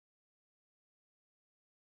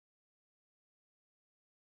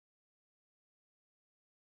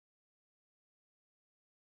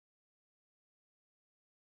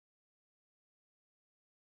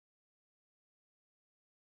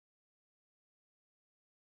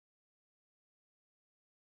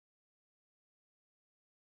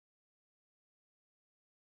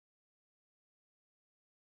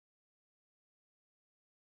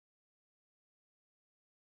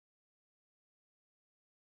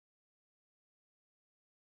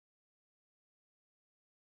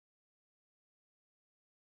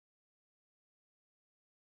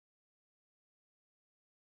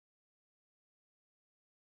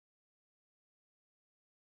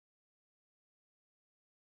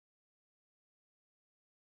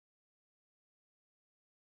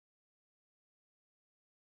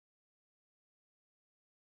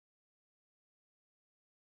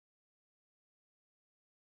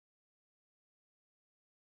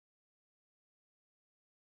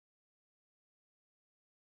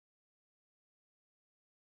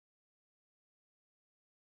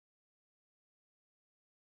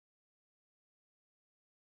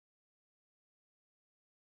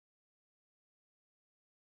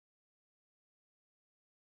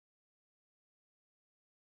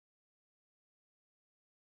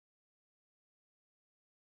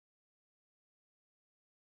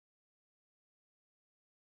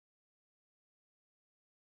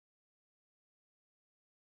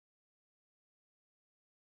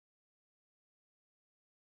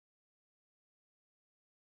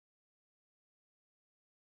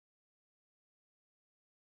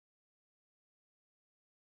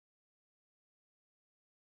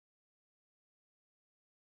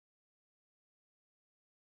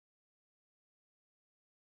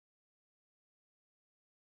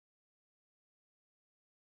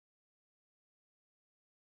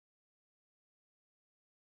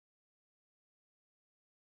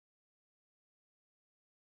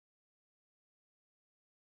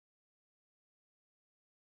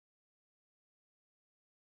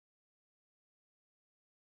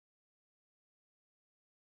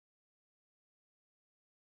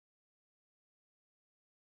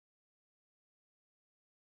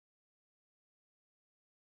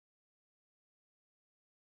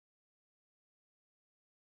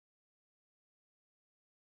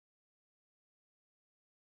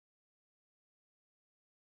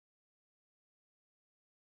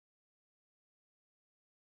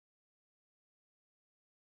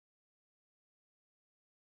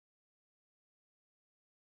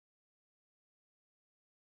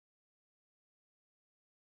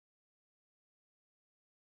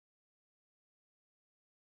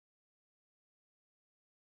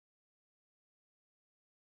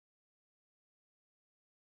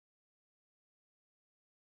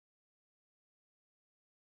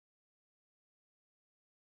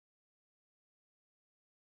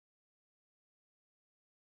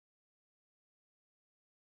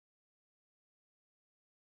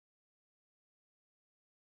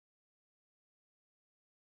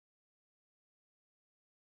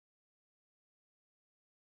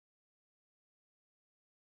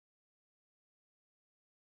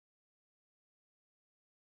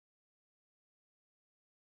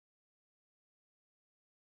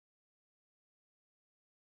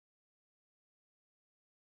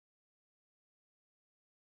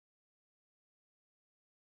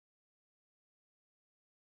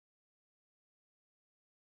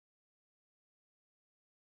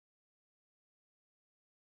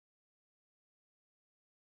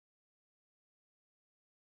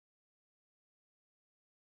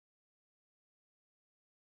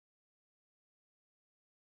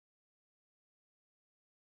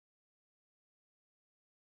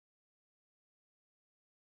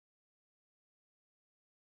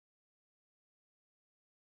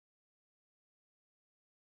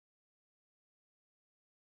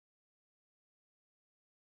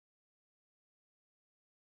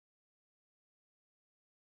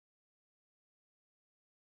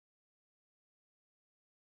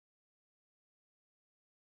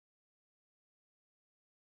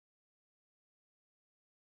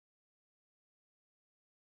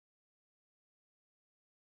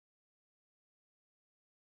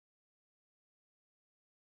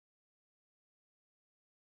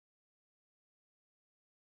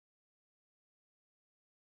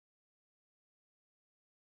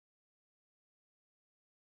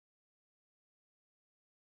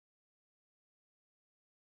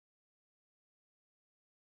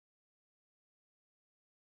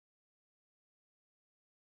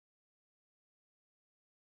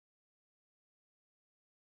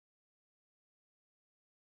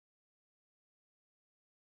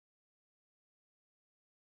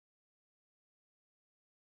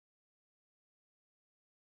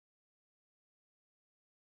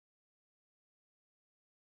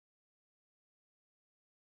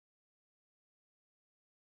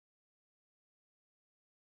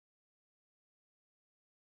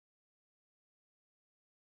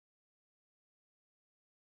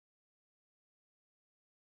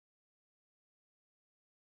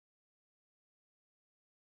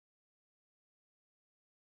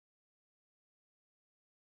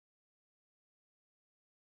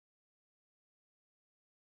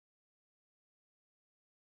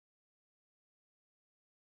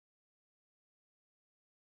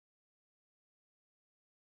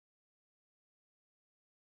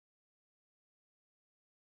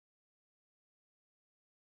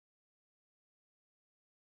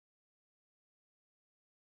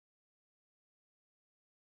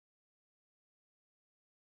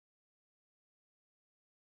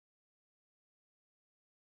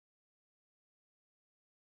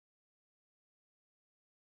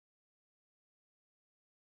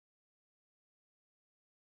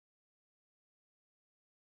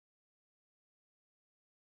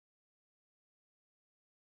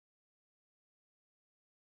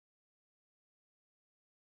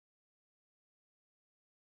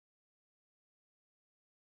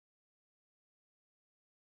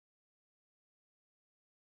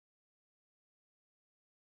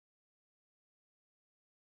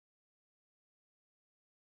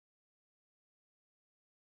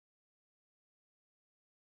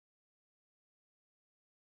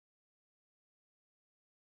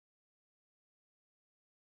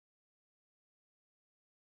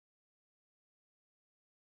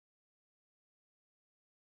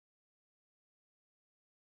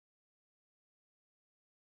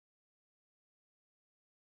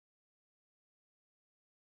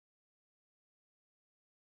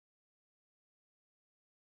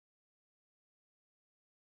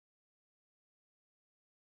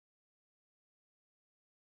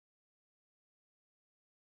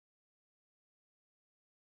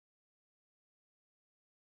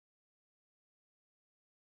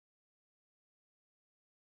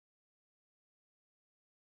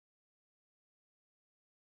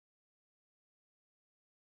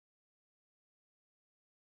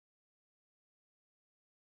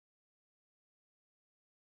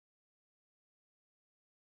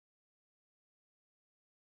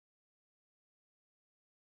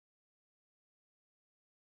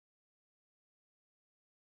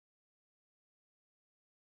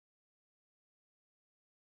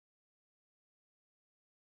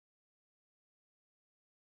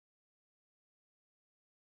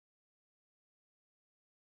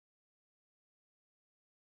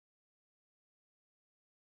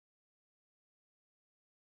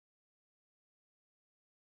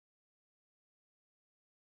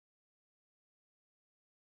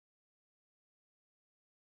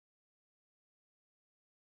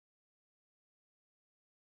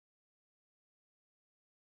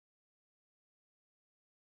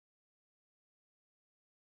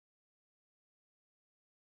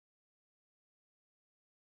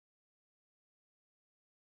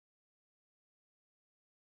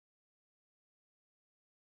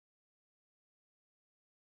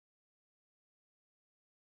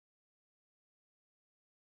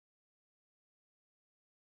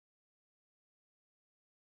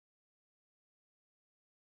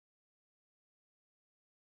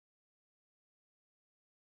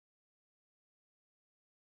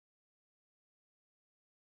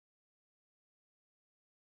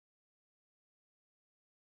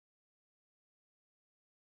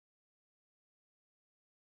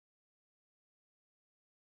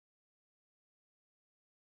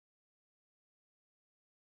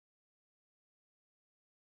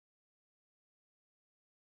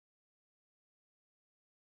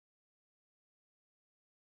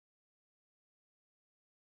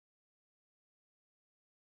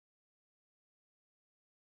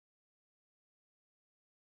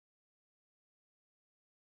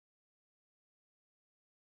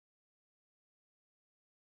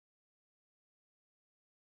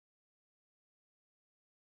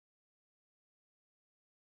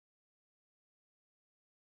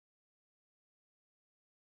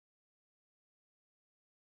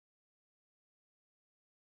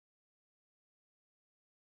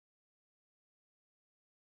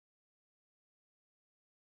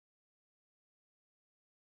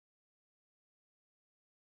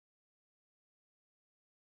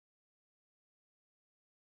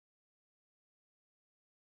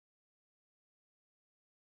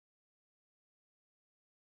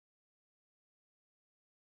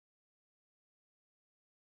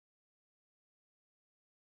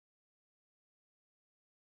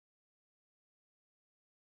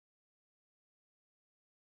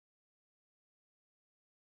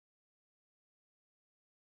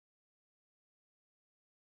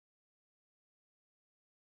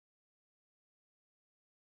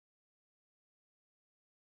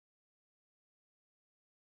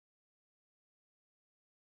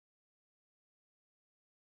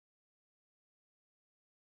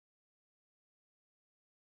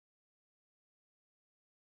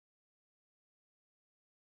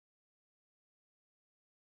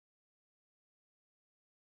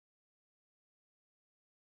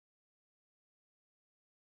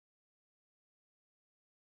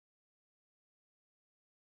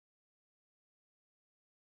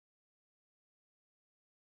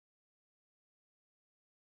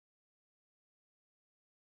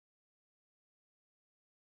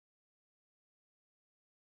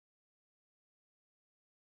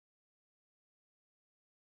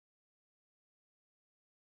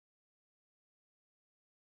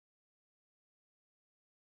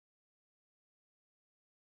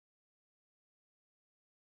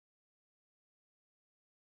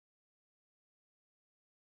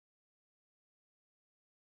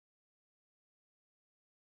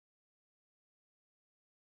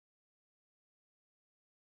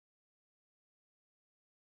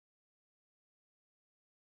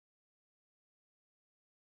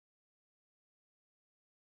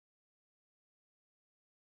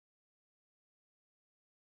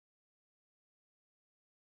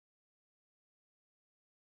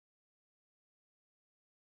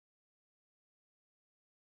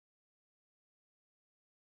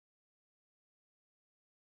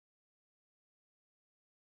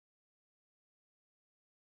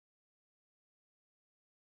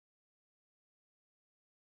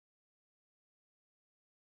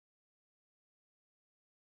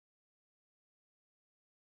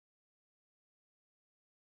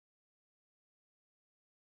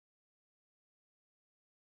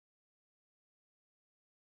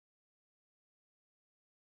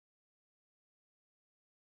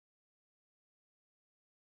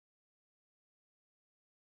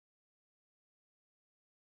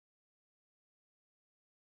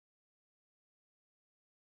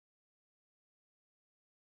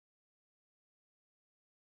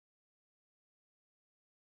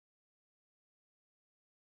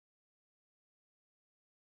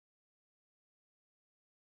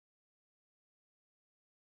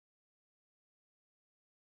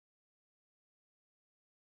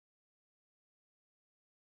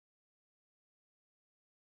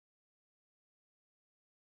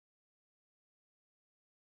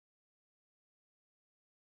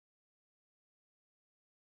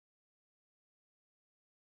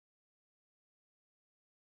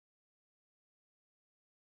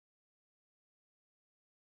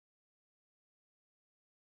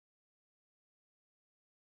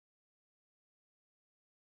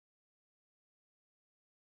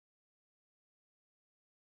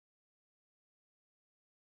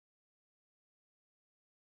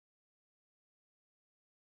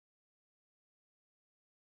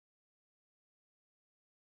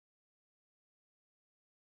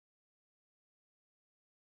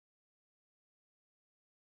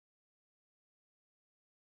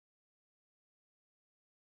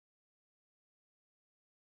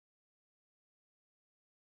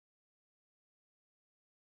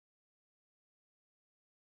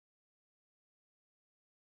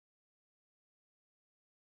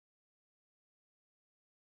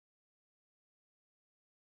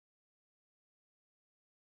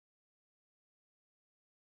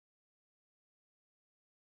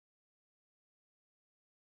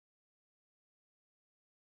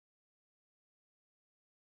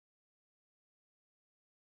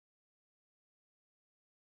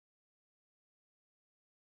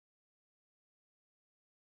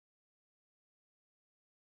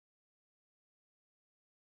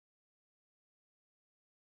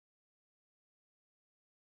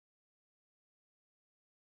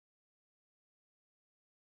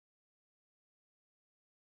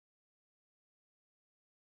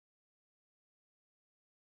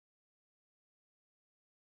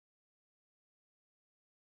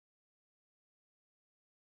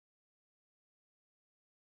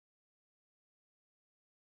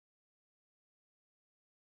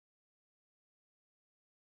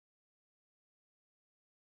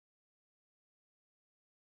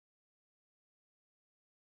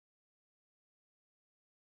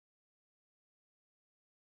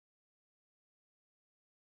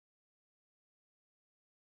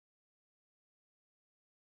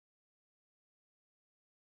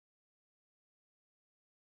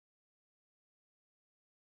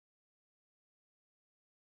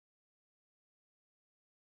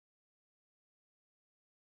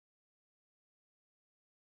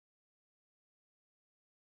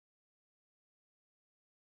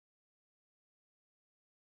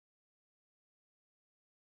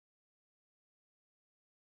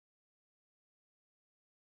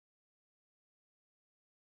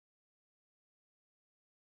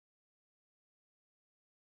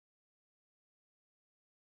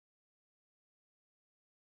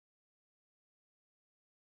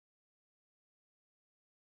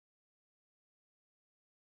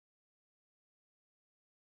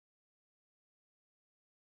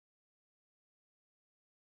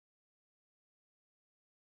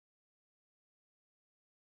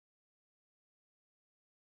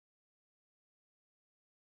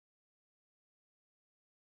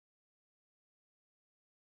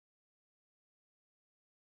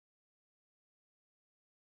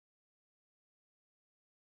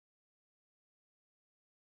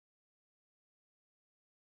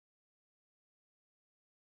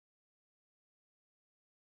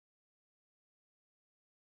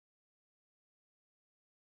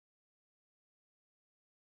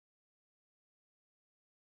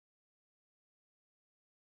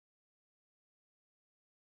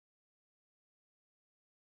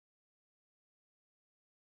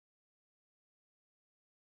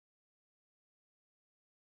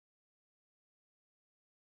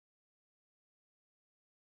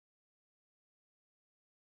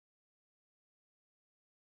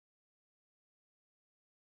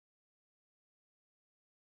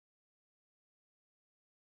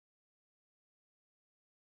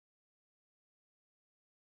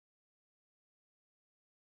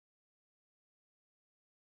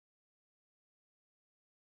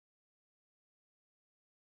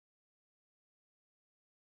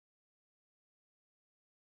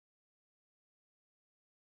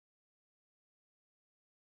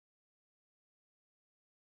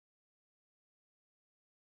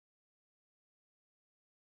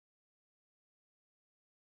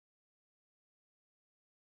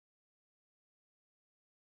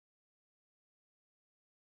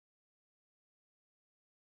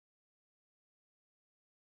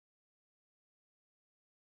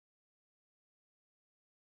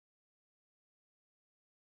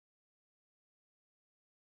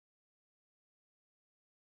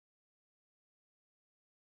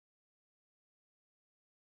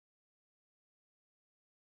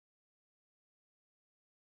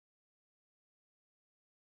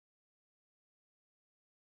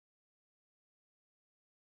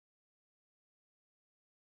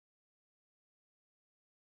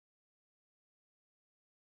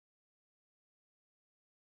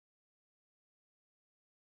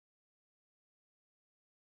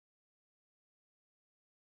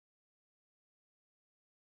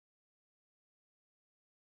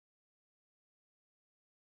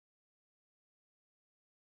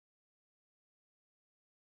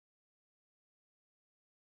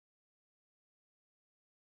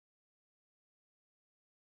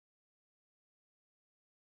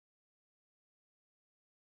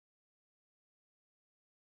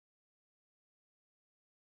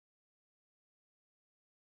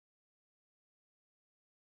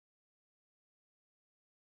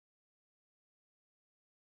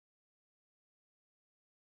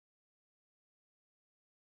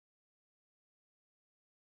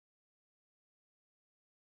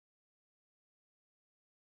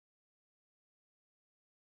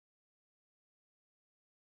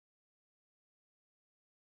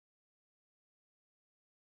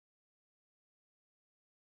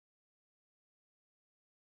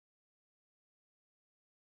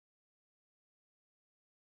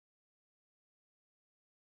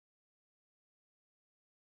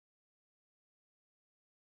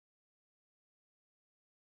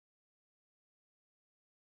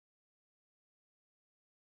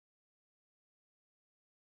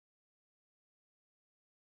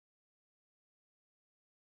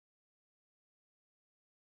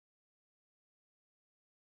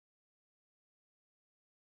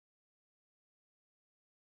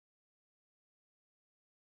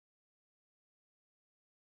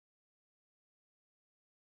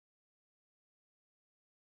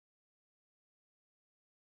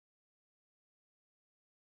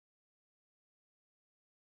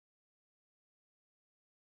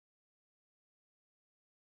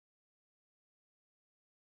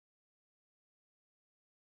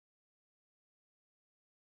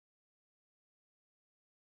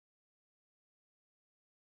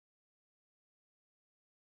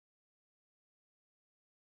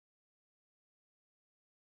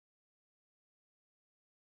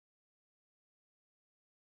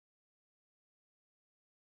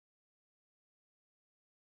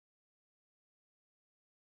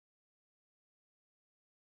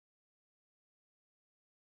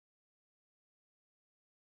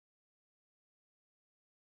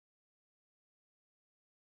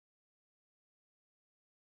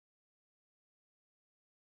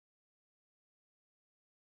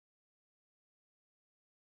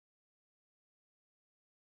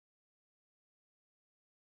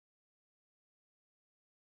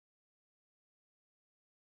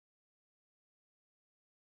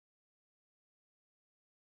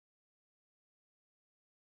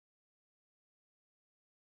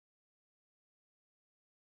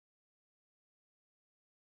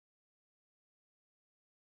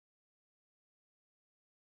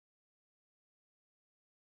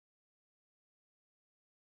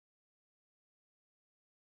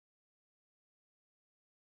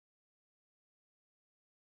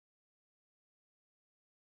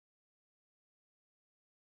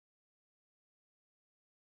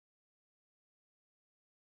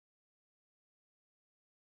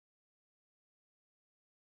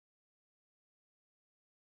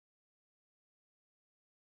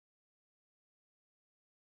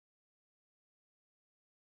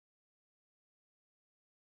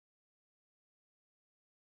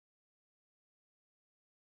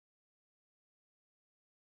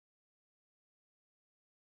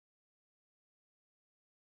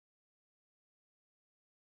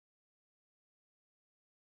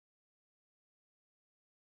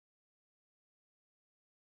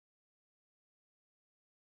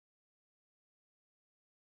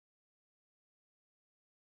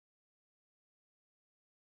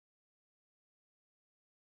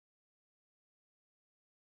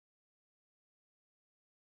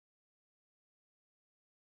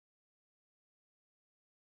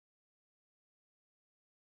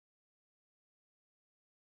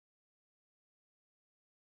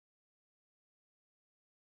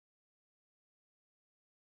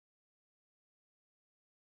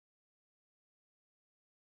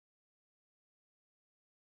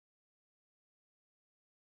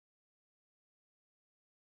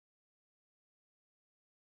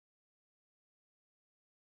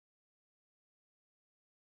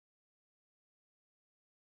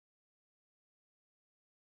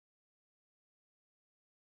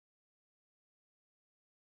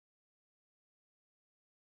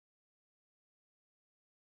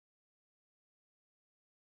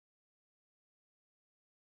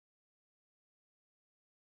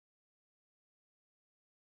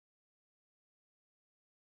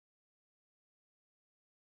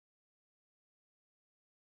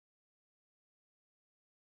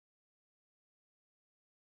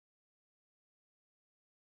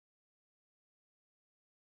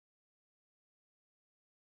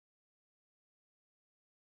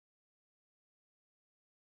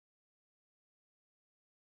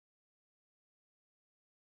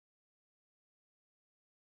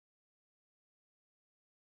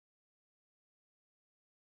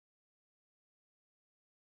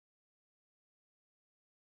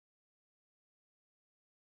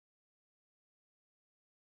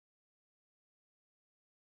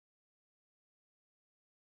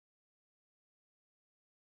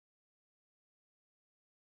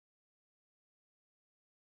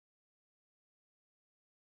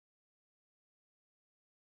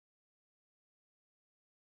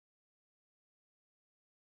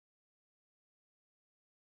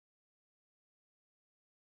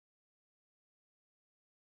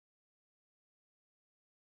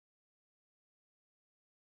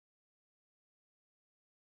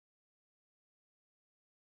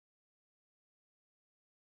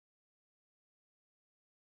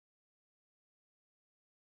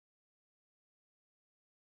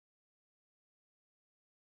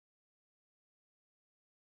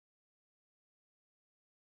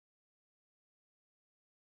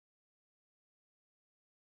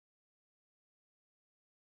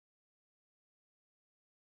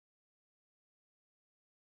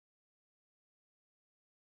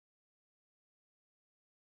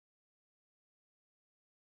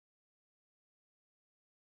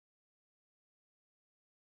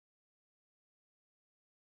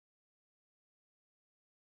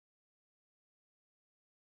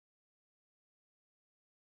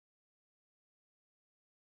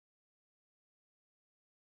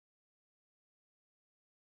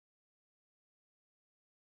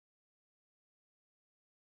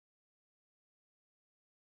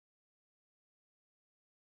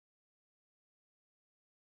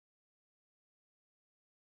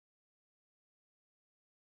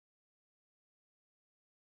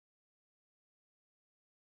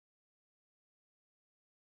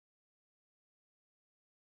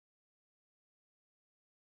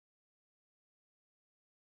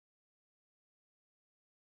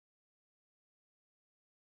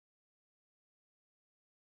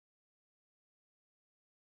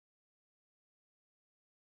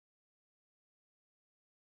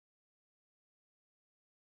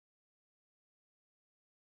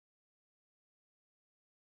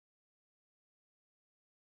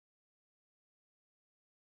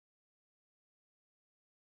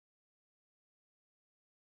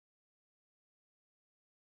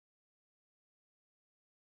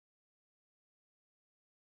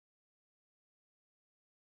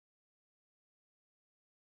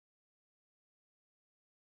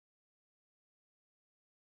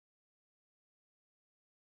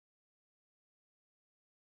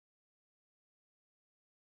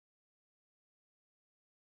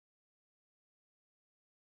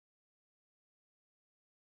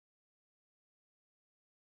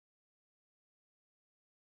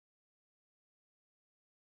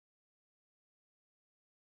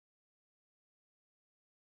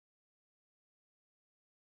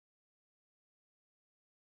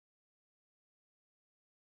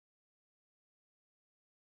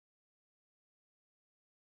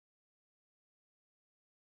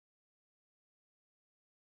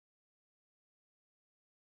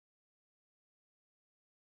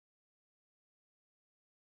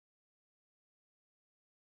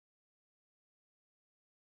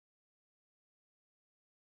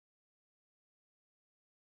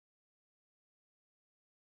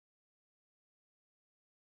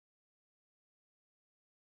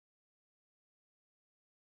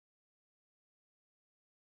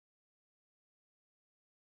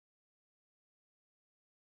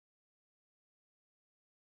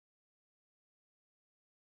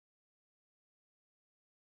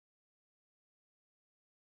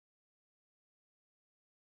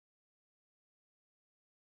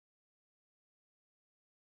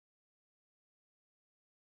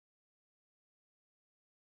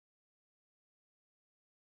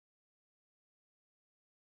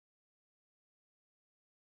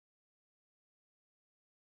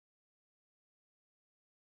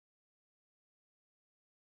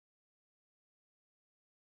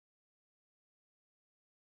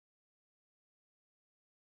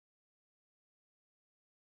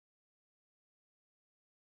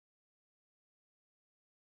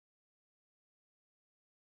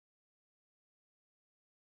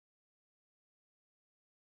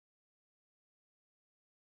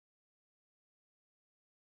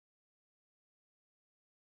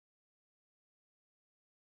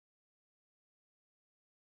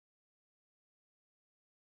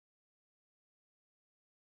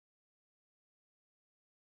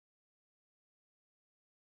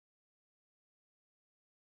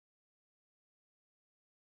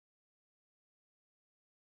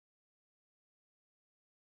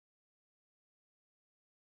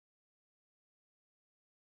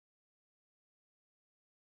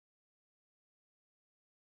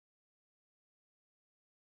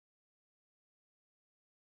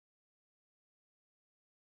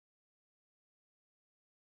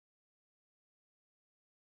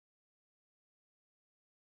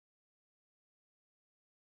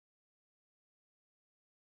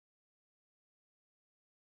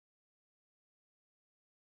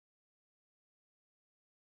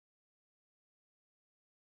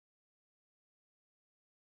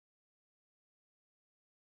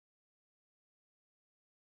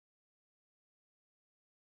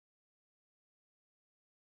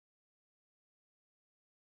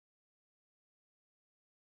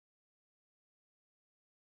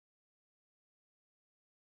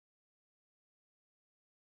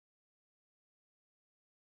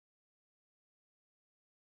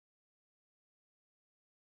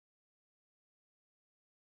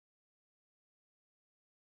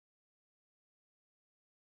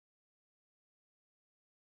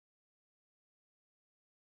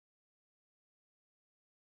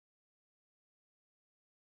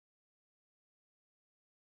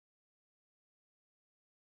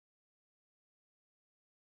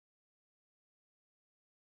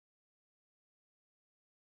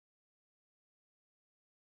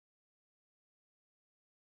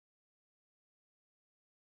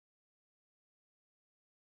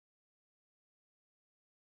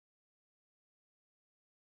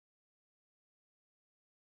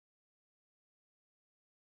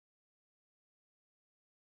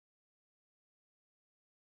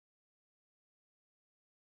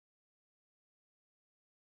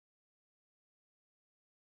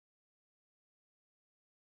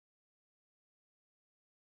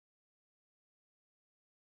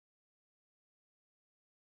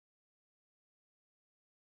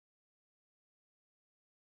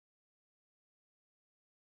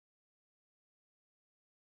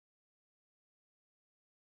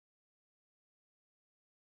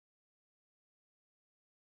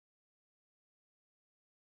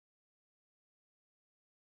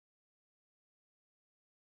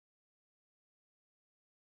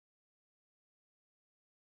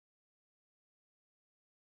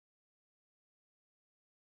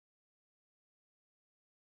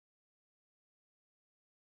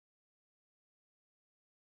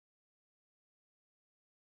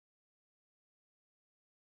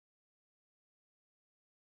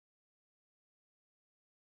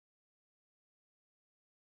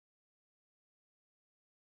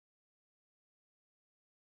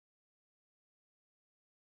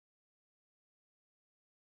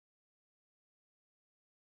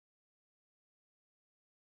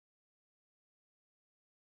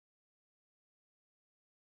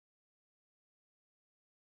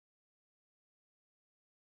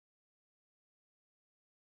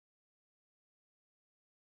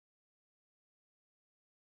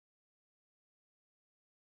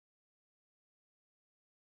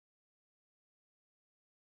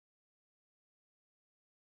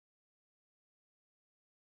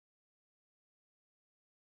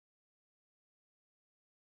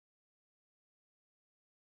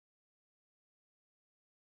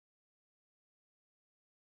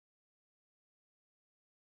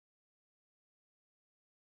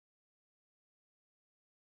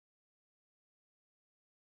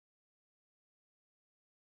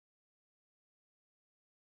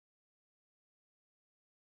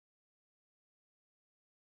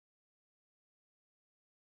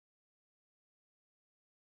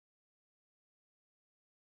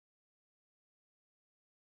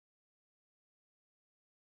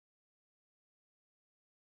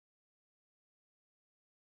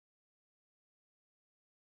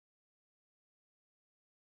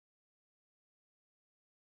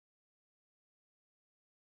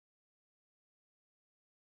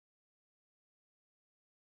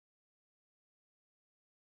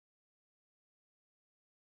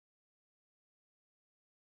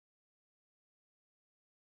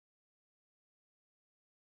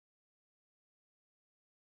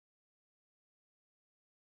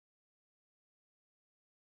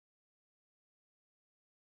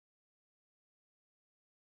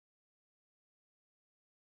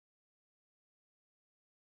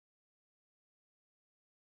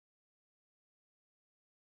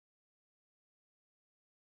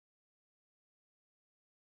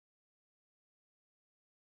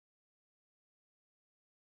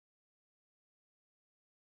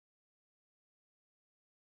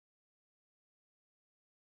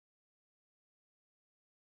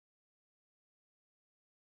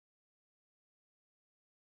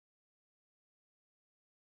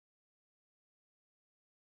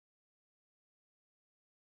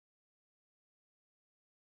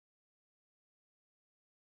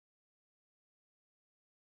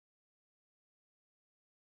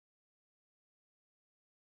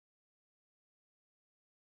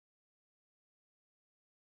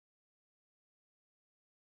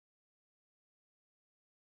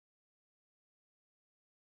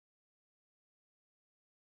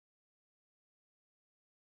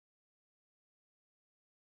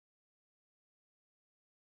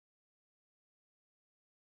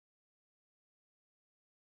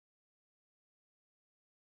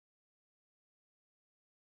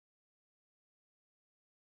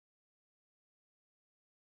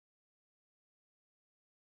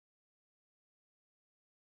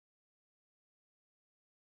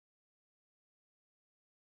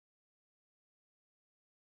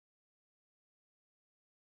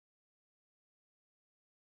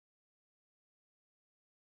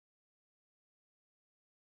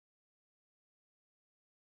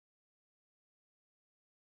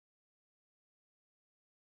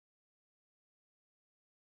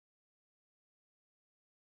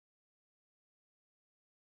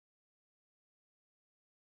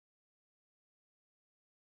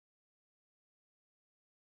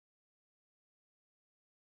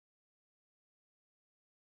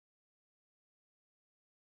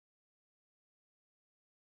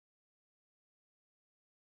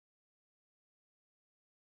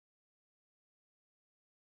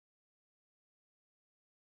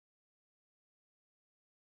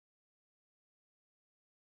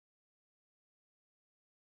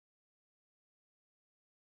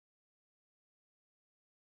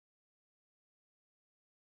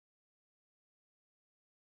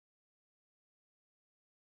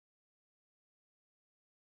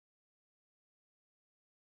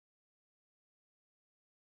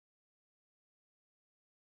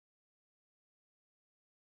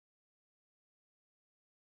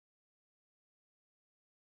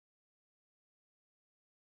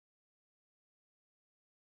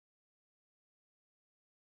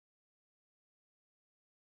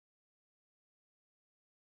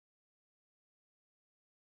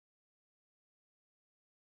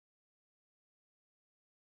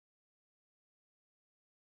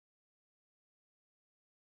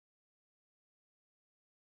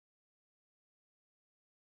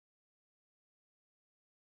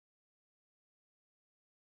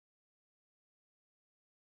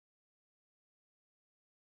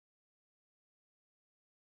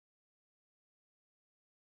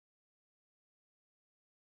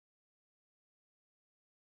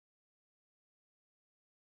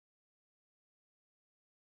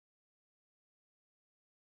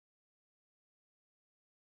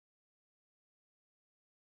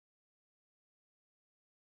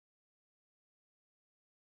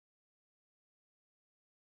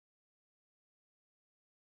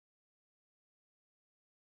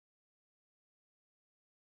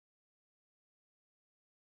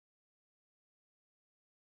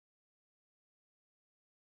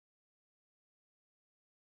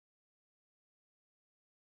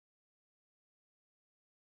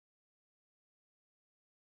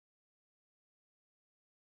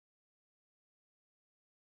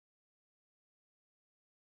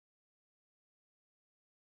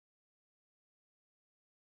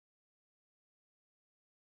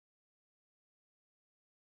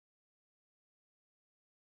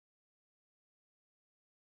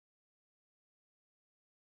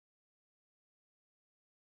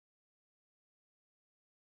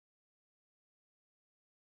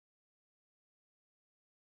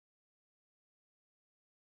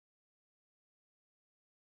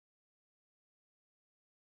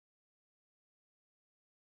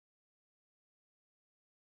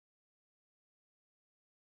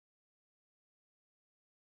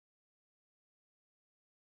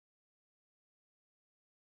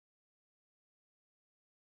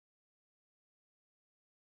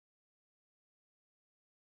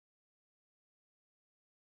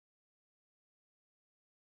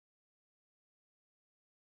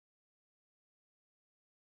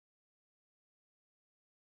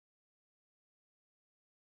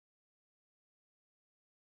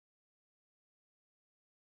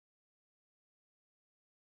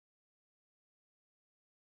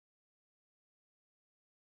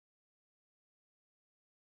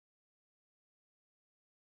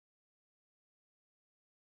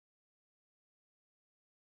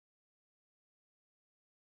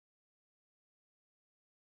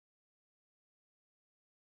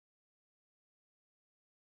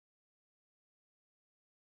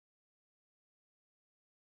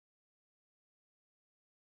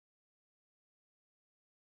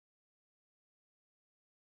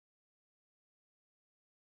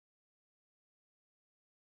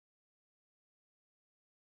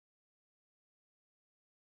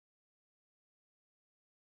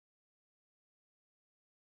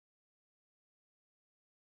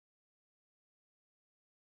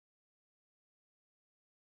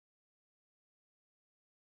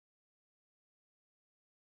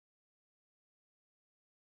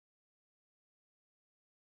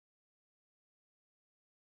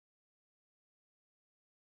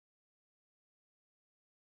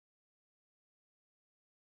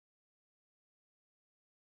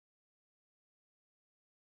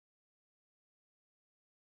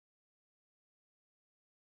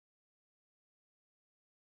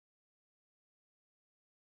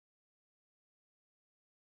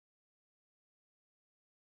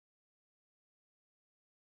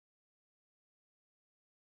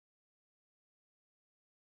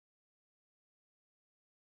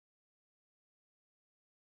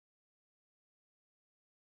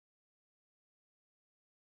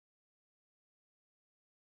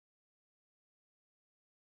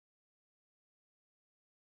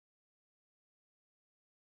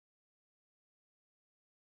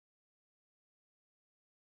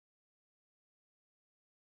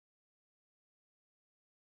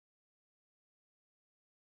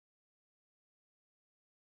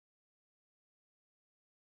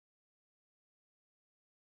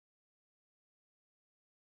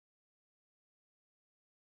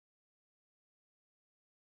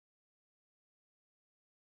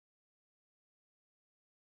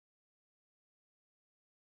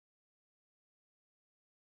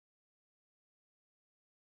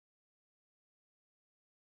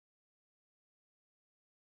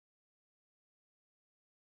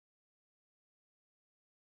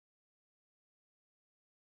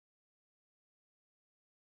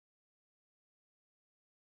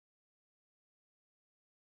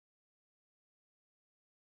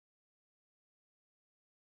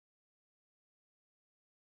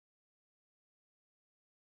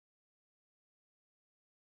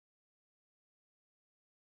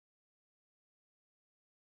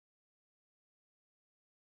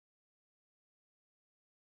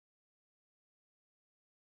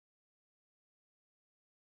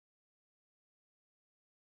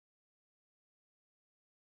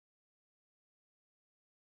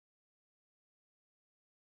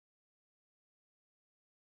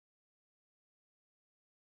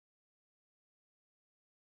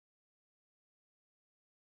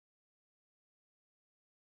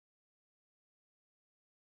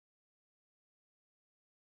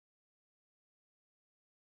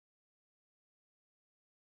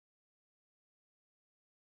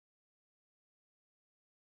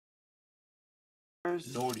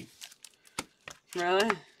first. Naughty.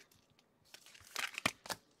 Really?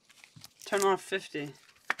 Turn off 50.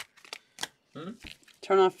 Hmm?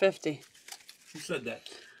 Turn off 50. Who said that?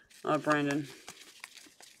 Oh, Brandon.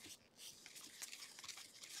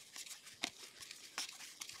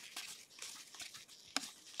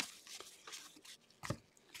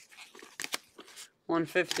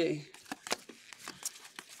 $150.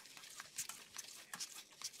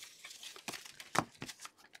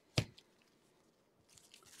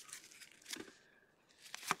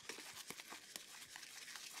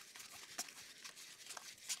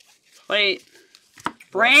 Wait.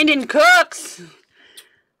 Brandon Cooks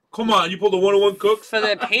Come on, you pulled a 101 Cooks? for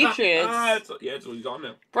the Patriots. that's what he's on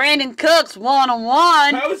now. Brandon Cooks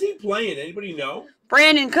 101. How is he playing? Anybody know?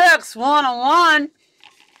 Brandon Cooks 101.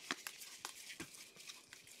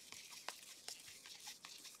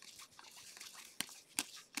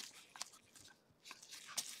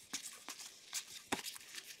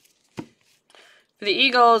 For the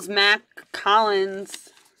Eagles, Mac Collins.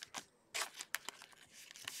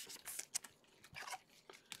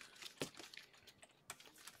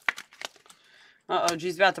 Uh-oh,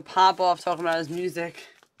 G's about to pop off talking about his music.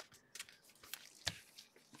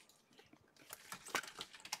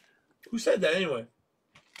 Who said that anyway?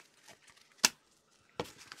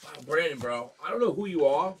 Wow, Brandon, bro. I don't know who you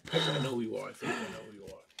are. Actually, I know who you are. I think I know who you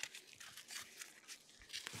are.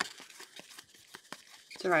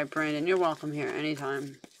 It's alright, Brandon. You're welcome here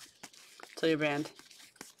anytime. Till you're banned.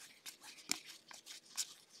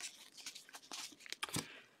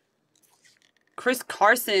 Chris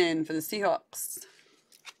Carson for the Seahawks.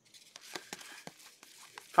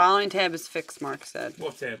 Following tab is fixed, Mark said.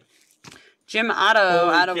 What tab? Jim Otto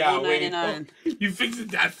out of 199. Oh, you fixed it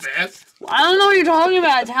that fast? I don't know what you're talking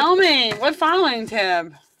about. Tell me. What following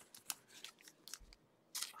tab?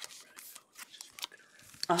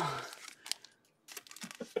 Oh.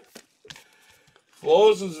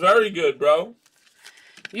 Flawless was very good, bro.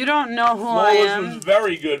 You don't know who I am. Flawless was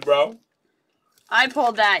very good, bro. I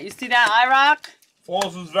pulled that. You see that, IROC?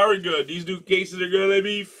 Flawless was very good. These new cases are going to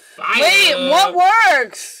be fire. Wait, what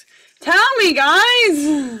works? Tell me,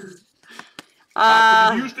 guys.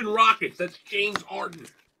 The Houston Rockets. That's James Harden.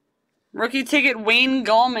 Rookie ticket, Wayne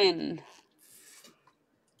Gallman.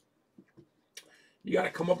 You got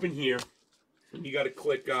to come up in here, and you got to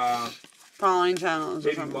click Following channels.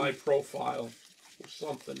 maybe my profile or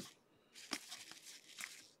something.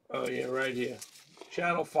 Oh, yeah, right here.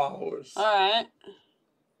 Channel followers. Alright.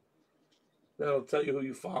 That'll tell you who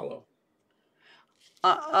you follow.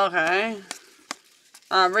 Okay.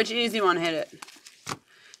 Rich Easy One hit it.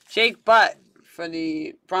 Jake Butt for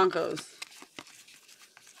the Broncos.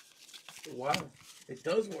 Wow. It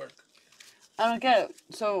does work. I don't get it.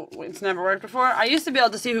 So, it's never worked before? I used to be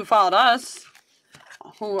able to see who followed us.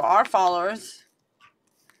 Who are our followers.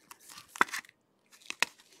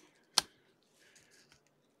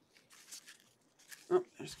 Oh,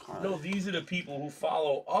 there's Carla. No, these are the people who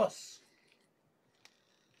follow us.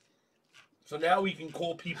 So now we can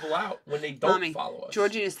call people out when they don't Mommy, follow us.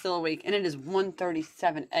 Georgie is still awake, and it is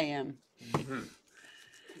 1:37 a.m.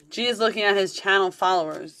 G is looking at his channel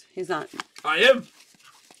followers. He's not. I am.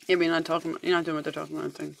 Yeah, but you're not talking. You're not doing what they're talking about.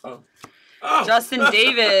 I think. Oh. Oh. Justin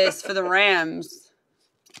Davis for the Rams.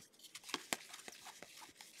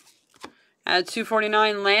 At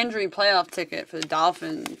 249, Landry playoff ticket for the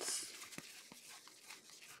Dolphins.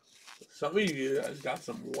 Some of you guys got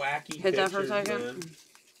some wacky Hit that pictures, for a second. man.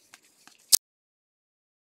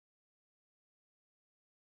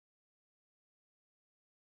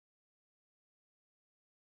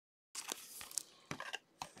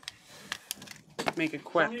 Make it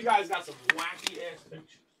quick. Some of you guys got some wacky ass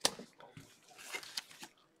pictures.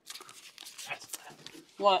 That's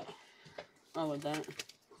What? Oh, with that.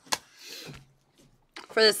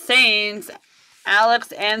 For the Saints, Alex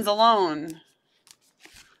Anzalone.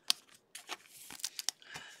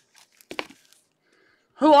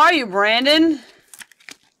 Who are you, Brandon?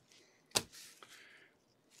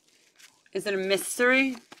 Is it a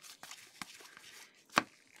mystery?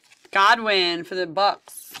 Godwin for the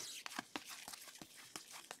Bucks.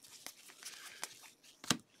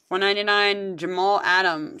 199, Jamal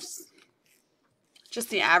Adams. Just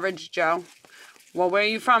the average Joe. Well, where are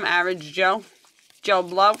you from, average Joe? Joe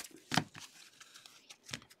Blow.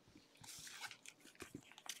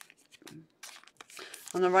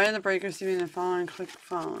 On the right of the break, receiving the following, click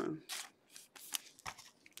follow.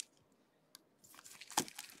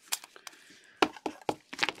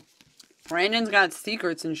 Brandon's got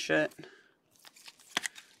secrets and shit.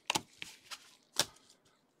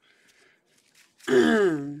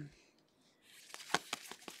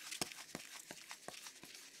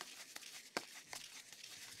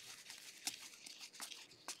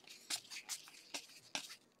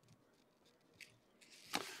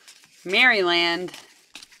 Maryland.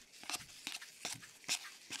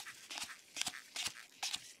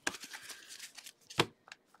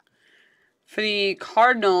 For the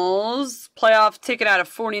Cardinals, playoff ticket out of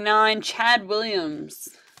 49, Chad Williams.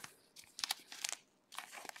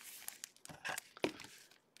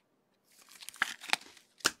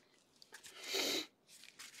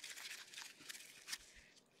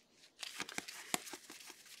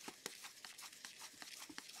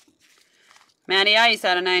 Matty Ice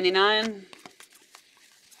out of 99.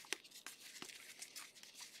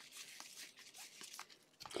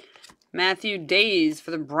 Matthew Days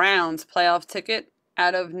for the Browns, playoff ticket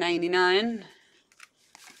out of 99.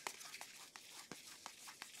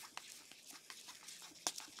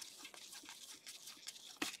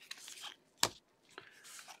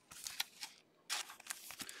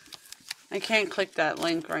 I can't click that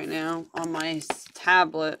link right now on my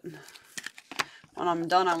tablet. When I'm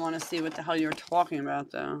done, I want to see what the hell you're talking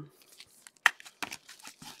about, though.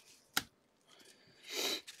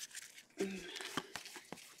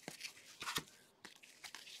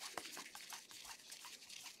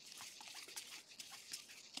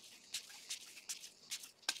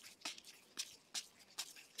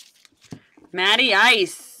 Matty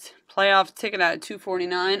Ice, playoff ticket out of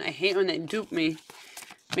 249. I hate when they dupe me.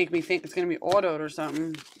 Make me think it's going to be autoed or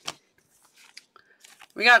something.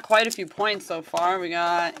 We got quite a few points so far. We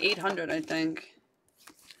got 800, I think.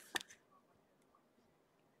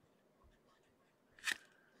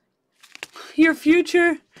 Your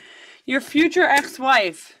future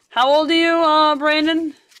ex-wife. How old are you,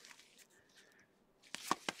 Brandon?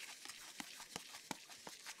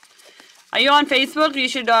 Are you on Facebook? You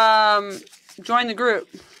should join the group.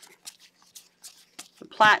 The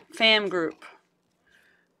Platt Fam group.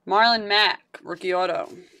 Marlon Mack, rookie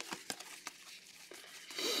auto.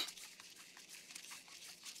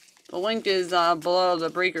 The link is below the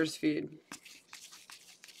Breakers feed.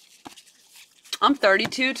 I'm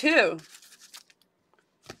 32 too.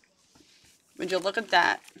 Would you look at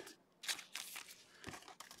that?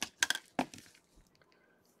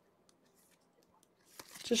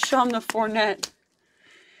 Just show them the Fournette.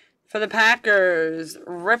 For the Packers,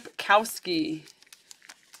 Ripkowski.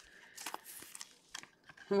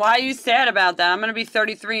 Why are you sad about that? I'm going to be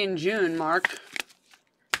 33 in June, Mark.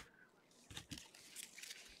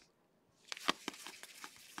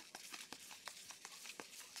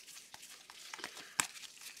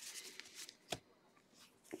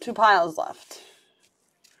 Two piles left.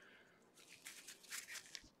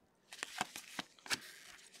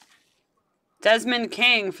 Desmond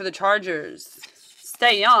King for the Chargers.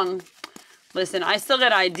 Stay young. Listen, I still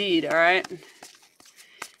get ID'd, alright?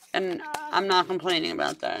 And I'm not complaining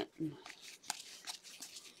about that.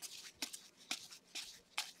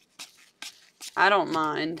 I don't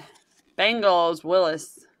mind. Bengals,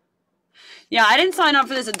 Willis. Yeah, I didn't sign up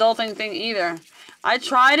for this adulting thing either. I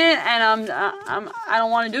tried it and I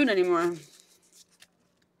don't want to do it anymore.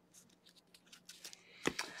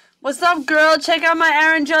 What's up, girl? Check out my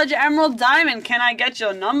Aaron Judge Emerald Diamond. Can I get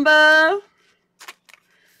your number?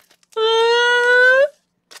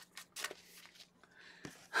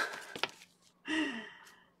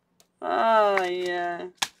 Oh, yeah.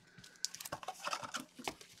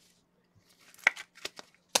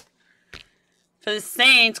 For the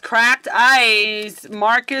Saints, cracked ice.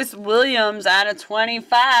 Marcus Williams out of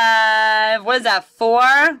 25. What is that, 4?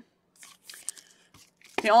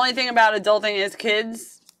 The only thing about adulting is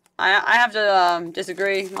kids. I have to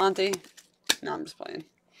disagree, Monty. No, I'm just playing.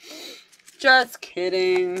 Just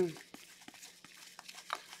kidding.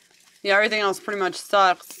 Yeah, everything else pretty much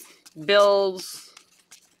sucks. Bills.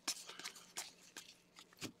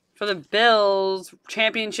 For the Bills,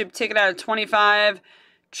 championship ticket out of 25.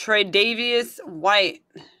 Tre'Davious White.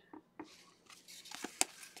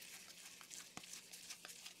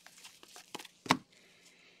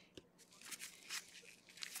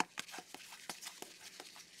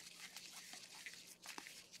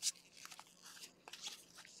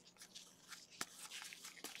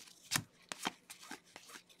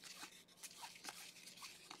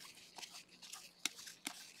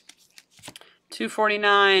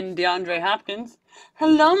 $249, DeAndre Hopkins.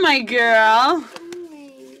 Hello, my girl.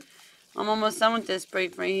 Hi. I'm almost done with this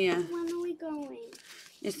break right here. When are we going?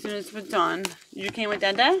 As soon as we're done. You came with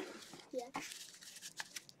Dada? Yeah.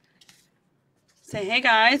 Say hey,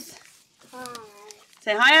 guys. Hi.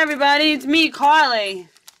 Say hi, everybody. It's me, Carly.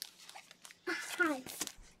 Hi.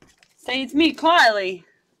 Say it's me, Carly.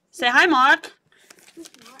 Say hi, Mark.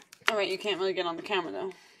 All right, you can't really get on the camera,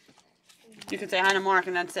 though. You can say hi to Mark,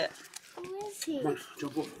 and that's it. Who is he? Come on,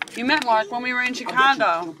 jump off. You met Mark when we were in I'll get you.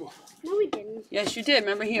 Chicago. Jump off. No, we didn't. Yes, you did.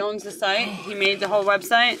 Remember, he owns the site. He made the whole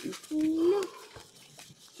website. No.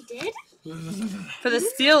 He did? For the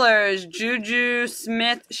Steelers, Juju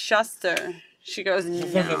Smith-Schuster. She goes,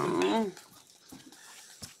 no.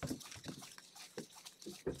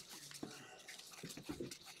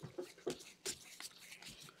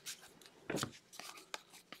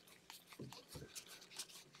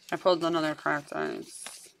 I pulled another cracked ice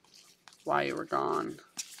while you were gone.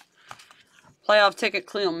 Playoff ticket,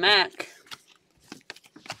 Cleo Mack.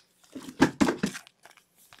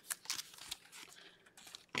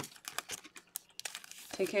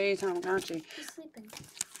 Take care of your Tamagotchi. He's sleeping.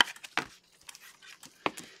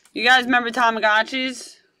 You guys remember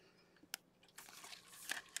Tamagotchis?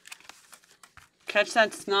 Catch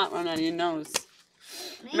that snot run out of your nose.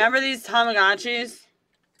 Me? Remember these Tamagotchis?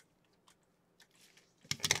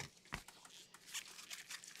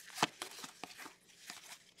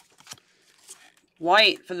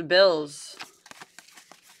 White for the Bills.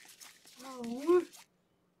 No.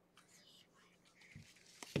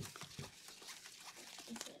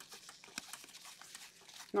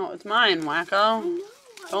 No, it's mine, wacko.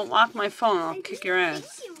 Don't lock my phone, I'll kick your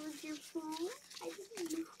ass. It was your phone. I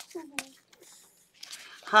didn't know.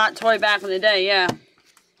 Hot toy back in the day, yeah.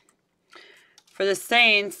 For the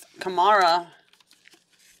Saints, Kamara.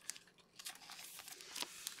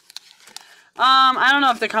 I don't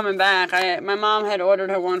know if they're coming back. My mom had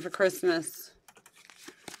ordered her one for Christmas.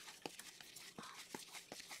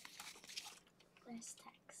 Where's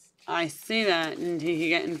text? I see that. And did he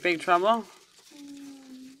get in big trouble?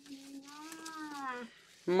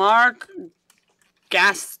 Nah. Mark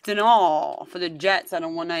Gastineau for the Jets at a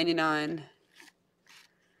 199.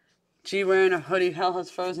 G wearing a hoodie. Hell has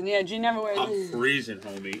frozen. Yeah, G never wears I'm it. freezing,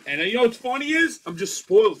 homie. And you know what's funny is? I'm just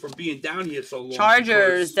spoiled from being down here so long.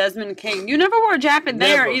 Chargers, because Desmond King. You never wore a jacket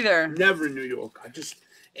there never, either. Never in New York. I just,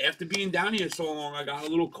 after being down here so long, I got a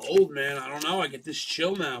little cold, man. I don't know. I get this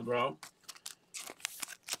chill now, bro.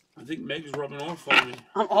 I think Meg's rubbing off on me.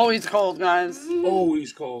 I'm always cold, guys.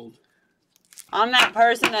 Always cold. I'm that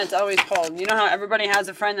person that's always cold. You know how everybody has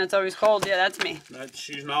a friend that's always cold? Yeah, that's me.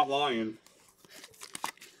 She's not lying.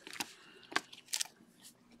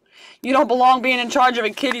 You don't belong being in charge of a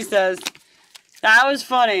kid, he says. That was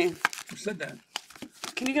funny. Who said that?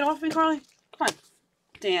 Can you get off me, Carly? Come on.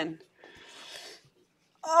 Dan.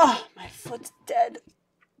 Oh, my foot's dead.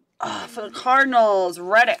 Oh, for the Cardinals,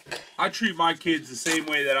 Reddick. I treat my kids the same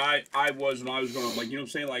way that I was when I was growing up. Like, you know what I'm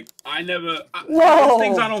saying? Like, Whoa. There's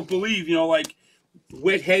things I don't believe, you know, like,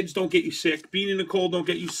 wet heads don't get you sick. Being in the cold don't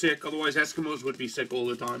get you sick. Otherwise, Eskimos would be sick all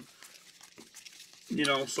the time. You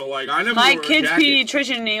know, so, like, I never My wore a kid's jacket.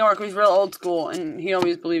 pediatrician in New York was real old school, and he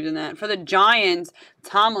always believed in that. For the Giants,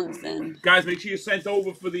 Tomlinson. Guys, make sure you sent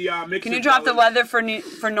over for the mixer. Can you drop the weather for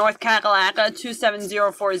North Kakalaka?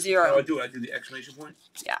 27040. Oh, I do the exclamation point?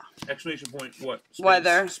 Yeah. Exclamation point what? Space,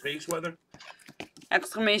 Weather. Space weather?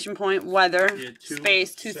 Exclamation point, weather, Yeah,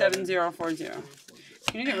 space, 27040.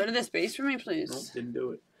 Can you get rid of this space for me, please? Nope, didn't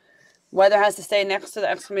do it. Weather has to stay next to the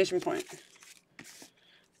exclamation point.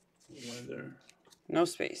 Weather. No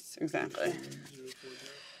space, exactly.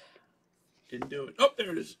 Didn't do it. Oh,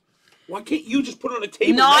 there it is. Why can't you just put it on a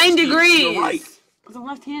table? 9 next to you to the degrees. right? Because I'm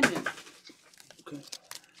left-handed. Okay.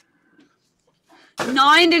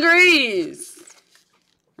 9 degrees.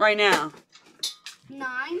 Right now. 9?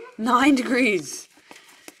 9 degrees.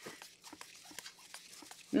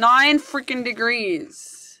 9 freaking degrees.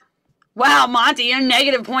 Wow, Monty, you're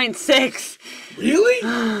negative 0.6. Really?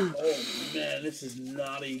 Oh, man, this is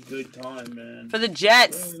not a good time, man. For the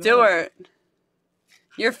Jets, Stewart.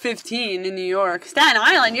 You're 15 in New York. Staten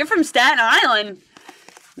Island. You're from Staten Island.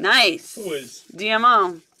 Nice. Who is?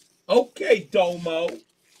 DMO. Okay, Domo.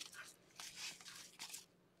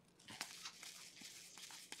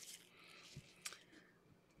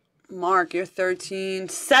 Mark, you're 13.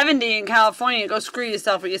 70 in California. Go screw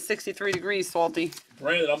yourself with your 63 degrees, Salty.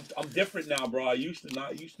 Brandon, I'm different now, bro. I used to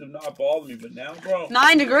not bother me, but now, bro.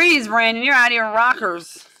 9 degrees, Brandon. You're out of your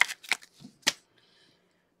rockers.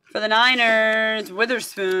 For the Niners,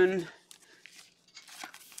 Witherspoon.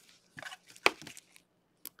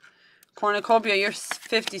 Cornucopia, you're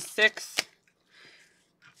 56.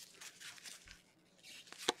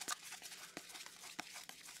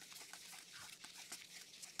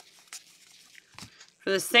 For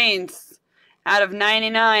the Saints, out of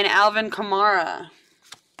 99, Alvin Kamara.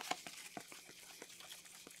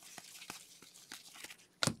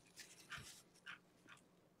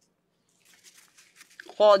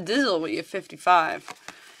 Claude Dizzle with your 55.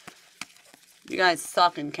 You guys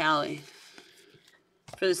suck in Cali.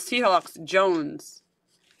 For the Seahawks, Jones.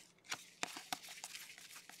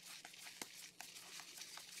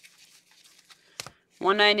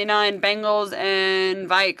 $1.99 Bengals and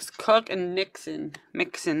Vikes. Cook and Mixon.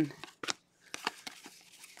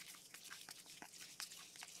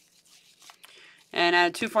 And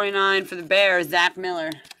at $2.49 for the Bears, Zach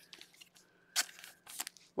Miller.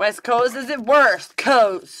 West Coast is it Worst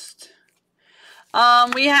Coast?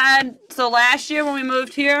 So last year when we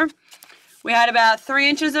moved here, we had about 3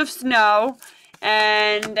 inches of snow,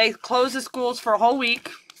 and they closed the schools for a whole week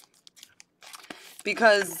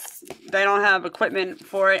because they don't have equipment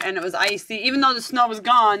for it, and it was icy. Even though the snow was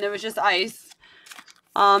gone, there was just ice.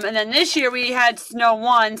 And then this year we had snow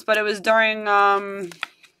once, but it was during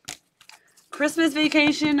Christmas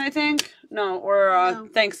vacation, I think. No, or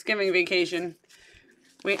Thanksgiving vacation.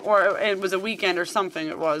 Or it was a weekend or something.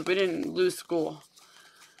 It was. We didn't lose school.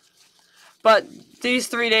 But these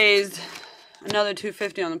 3 days, another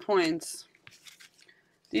 $2.50 on the points.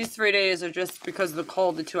 These 3 days are just because of the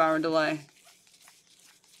cold, the 2-hour delay.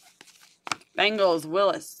 Bengals,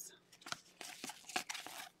 Willis.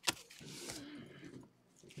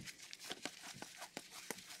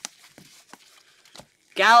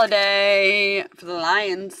 Galladay for the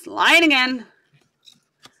Lions. Lion again.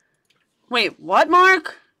 Wait, what,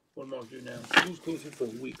 Mark? What am I do now? Who's closing for a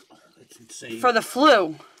week? That's insane. For the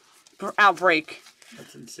flu outbreak.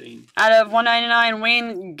 That's insane. Out of $1.99,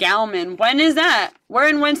 Wayne Gallman. When is that? We're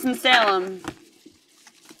in Winston-Salem.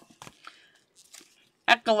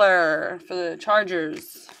 Eckler for the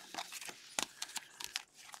Chargers.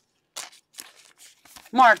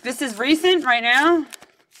 Mark, this is recent right now?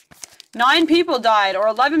 9 people died, or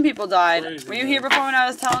 11 people died. Crazy, Were you here before when I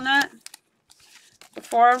was telling that?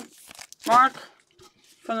 Before, Mark?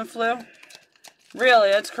 From the flu? Really,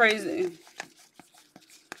 that's crazy.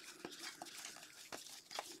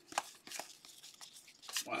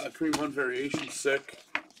 Wow, that cream hunt variation's sick.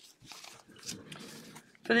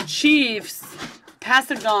 For the Chiefs,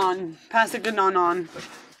 Passagon. Passadon?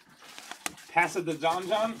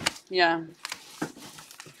 Yeah.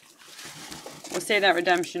 We'll save that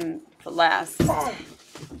redemption for last. Oh.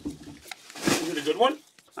 Is it a good one?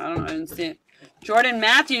 I don't know, I didn't see it. Jordan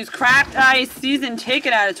Matthews, cracked ice season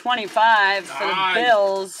ticket out of 25 for the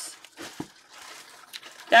Bills.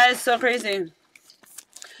 That is so crazy.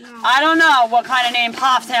 No. I don't know what kind of name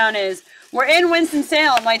Pofftown is. We're in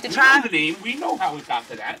Winston-Salem, like the traffic. We know the name. We know how we got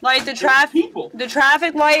to that. Like the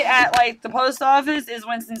traffic light at like the post office is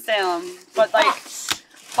Winston-Salem, but like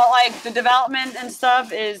the development and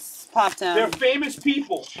stuff is Pofftown. They're famous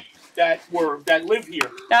people that live here.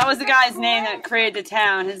 That was the guy's name that created the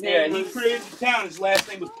town. His name was... he created the town. His last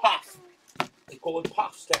name was Poff. They call it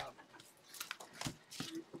Poffstown.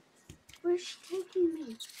 Where's she taking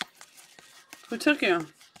me? Who took you?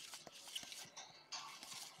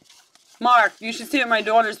 Mark, you should see what my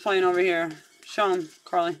daughter's playing over here. Show him,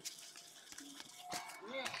 Carly.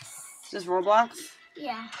 Is this Roblox?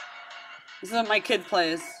 Yeah. This is what my kid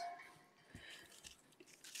plays.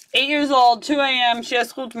 8 years old, 2 a.m. She has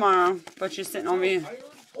school tomorrow, but she's sitting over here. I already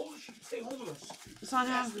told her she could stay home with us. It's not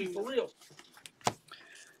happening. For real.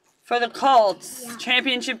 For the Colts,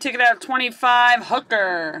 championship ticket out of 25,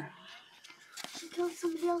 Hooker. She killed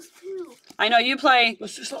somebody else too. I know you play.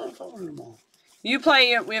 Let's just start following them all. You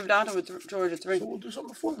play. We have Dante with Georgia 3. So we'll do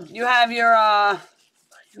something before then. You have your.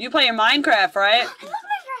 You play your Minecraft, right? I love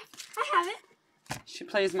Minecraft. I have it. She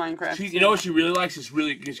plays Minecraft. You know what she really likes?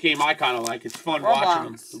 This game I kind of like. It's fun watching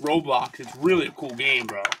them. Roblox. It's really a cool game,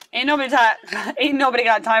 bro. Ain't nobody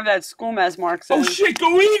got time for that school mess, Mark says. Oh shit!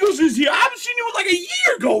 Go Eagles is here. I haven't seen you in like a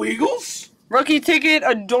year. Go Eagles. Rookie ticket,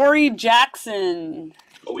 Adoree Jackson.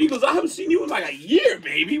 Go Eagles. I haven't seen you in like a year,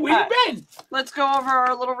 baby. Where you been? Let's go over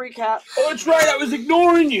our little recap. Oh, that's right. I was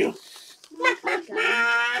ignoring you.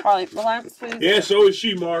 Carly, relax, please. Yeah, so is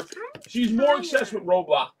she, Mark. She's more obsessed with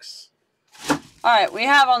Roblox. Alright, we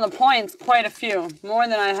have on the points quite a few. More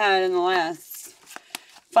than I had in the last.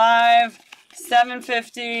 5,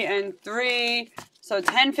 750, and 3. So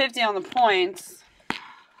 1050 on the points.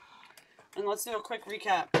 And let's do a quick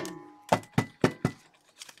recap.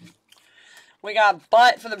 We got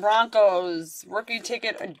Butt for the Broncos. Rookie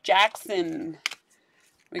ticket, Jackson.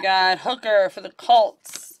 We got Hooker for the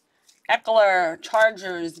Colts. Eckler,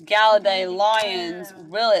 Chargers. Galladay, Lions.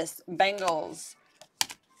 Willis, Bengals.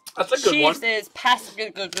 That's a good one. Chiefs is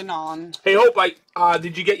Passagon. Hey, Hope,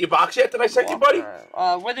 did you get your box yet that I sent you, buddy?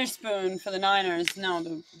 Witherspoon for the Niners. No,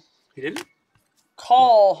 You didn't?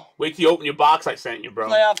 Cole. Wait till you open your box I sent you, bro.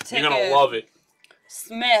 Playoff ticket. You're gonna love it.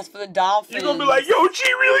 Smith for the Dolphins. You're gonna be like, yo,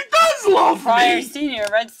 she really does love Pryor me. Senior,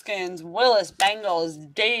 Redskins. Willis,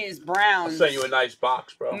 Bengals. Days, Browns. I'll send you a nice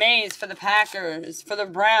box, bro. Mays for the Packers. For the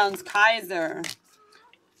Browns, Kaiser.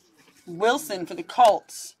 Wilson for the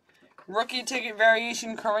Colts. Rookie ticket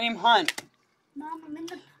variation, Kareem Hunt. Mom, I'm in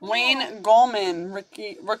the pool. Wayne Goldman,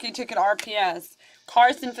 rookie ticket RPS.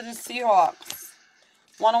 Carson for the Seahawks.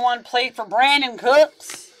 101 plate for Brandon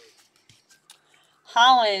Cooks.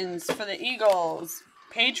 Hollins for the Eagles.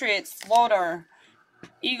 Patriots, Slaughter.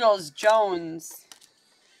 Eagles, Jones.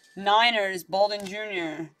 Niners, Bolden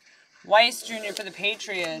Jr. Weiss Jr. for the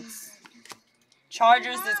Patriots.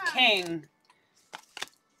 Chargers is King.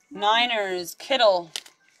 Niners, Kittle.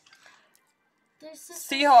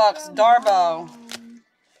 Seahawks, Darbo.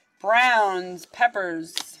 Browns,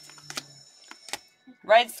 Peppers.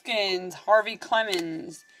 Redskins, Harvey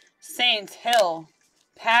Clemens. Saints, Hill.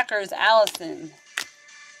 Packers, Allison.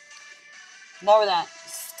 Lower that.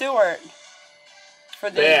 Stewart for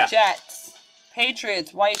the Jets.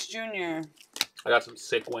 Patriots, Weiss Jr. I got some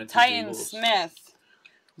sick wins. Titans, Smith.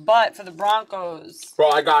 Butt for the Broncos. Bro,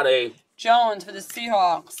 I got a... Jones for the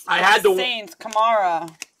Seahawks. I had to... Saints,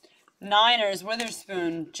 Kamara. Niners,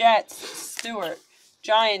 Witherspoon. Jets, Stewart.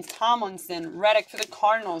 Giants, Tomlinson. Reddick for the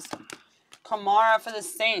Cardinals. Kamara for the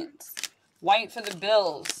Saints. White for the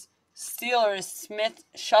Bills. Steelers, Smith,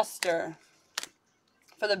 Schuster.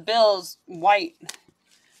 For the Bills, White.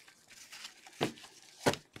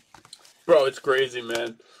 Bro, it's crazy,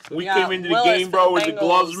 man. We came into the Willis game, bro, with the Bengals.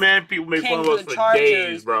 gloves, man. People made King fun of for us the for Chargers.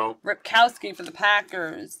 days, bro. Ripkowski for the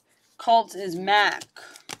Packers. Colts is Mack.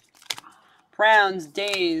 Browns,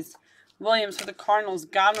 Days. Williams for the Cardinals.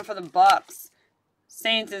 Godwin for the Bucks.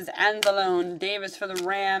 Saints is Anzalone. Davis for the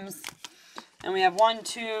Rams. And we have 1,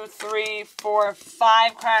 2, 3, 4,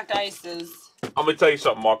 5 cracked ices. I'm going to tell you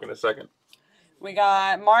something, Mark, in a second. We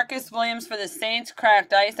got Marcus Williams for the Saints,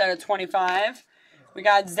 cracked ice out of 25. We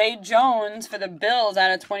got Zay Jones for the Bills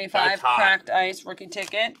out of 25, cracked ice, rookie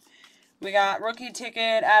ticket. We got rookie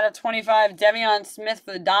ticket out of 25, Devion Smith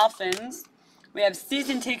for the Dolphins. We have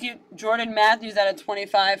season ticket, Jordan Matthews out of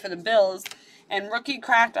 25 for the Bills. And rookie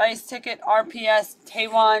cracked ice ticket, RPS,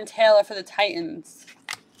 Taywan Taylor for the Titans.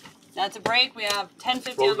 That's a break. We have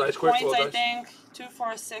 10.50 on the points, I think. 2,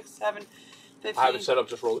 4, 6, 7, 50. I have it set up,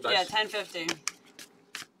 just roll the dice. Yeah, 10.50.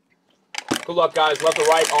 Good luck, guys. Left or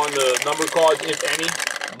right on the number cards, if any.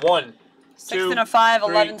 1, 6 2, and a 5, 3,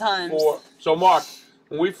 11 times. 4. So, Mark,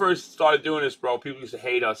 when we first started doing this, bro, people used to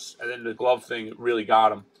hate us, and then the glove thing really got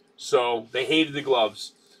them. So, they hated the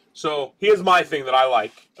gloves. So, here's my thing that I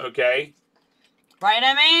like, okay? Right,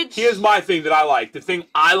 MH? Here's my thing that I like. The thing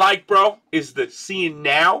I like, bro, is the seeing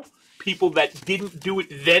now people that didn't do it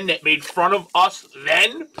then, that made fun of us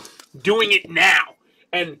then, doing it now.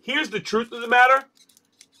 And here's the truth of the matter.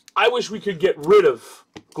 I wish we could get rid of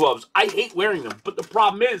gloves. I hate wearing them. But the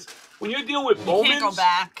problem is, when you're dealing with Bowmans... You can't go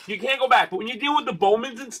back. You can't go back. But when you deal with the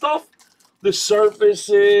Bowmans and stuff, the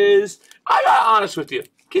surfaces... I gotta be honest with you.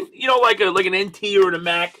 You know, like an NT or an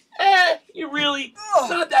Mac, you really... It's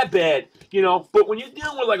not that bad, you know. But when you're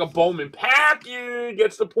dealing with like a Bowman pack, you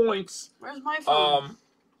gets the points. Where's my phone?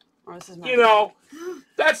 Oh, this is my phone. Know,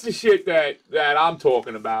 that's the shit that I'm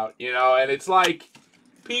talking about, you know. And it's like...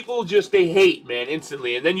 People just, they hate, man,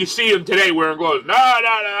 instantly. And then you see them today wearing gloves. No,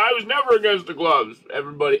 I was never against the gloves.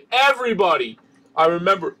 Everybody. I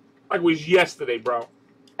remember, like it was yesterday, bro.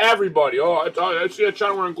 Everybody. Oh, I see that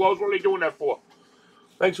China wearing gloves. What are they doing that for?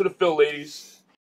 Thanks for the fill, ladies.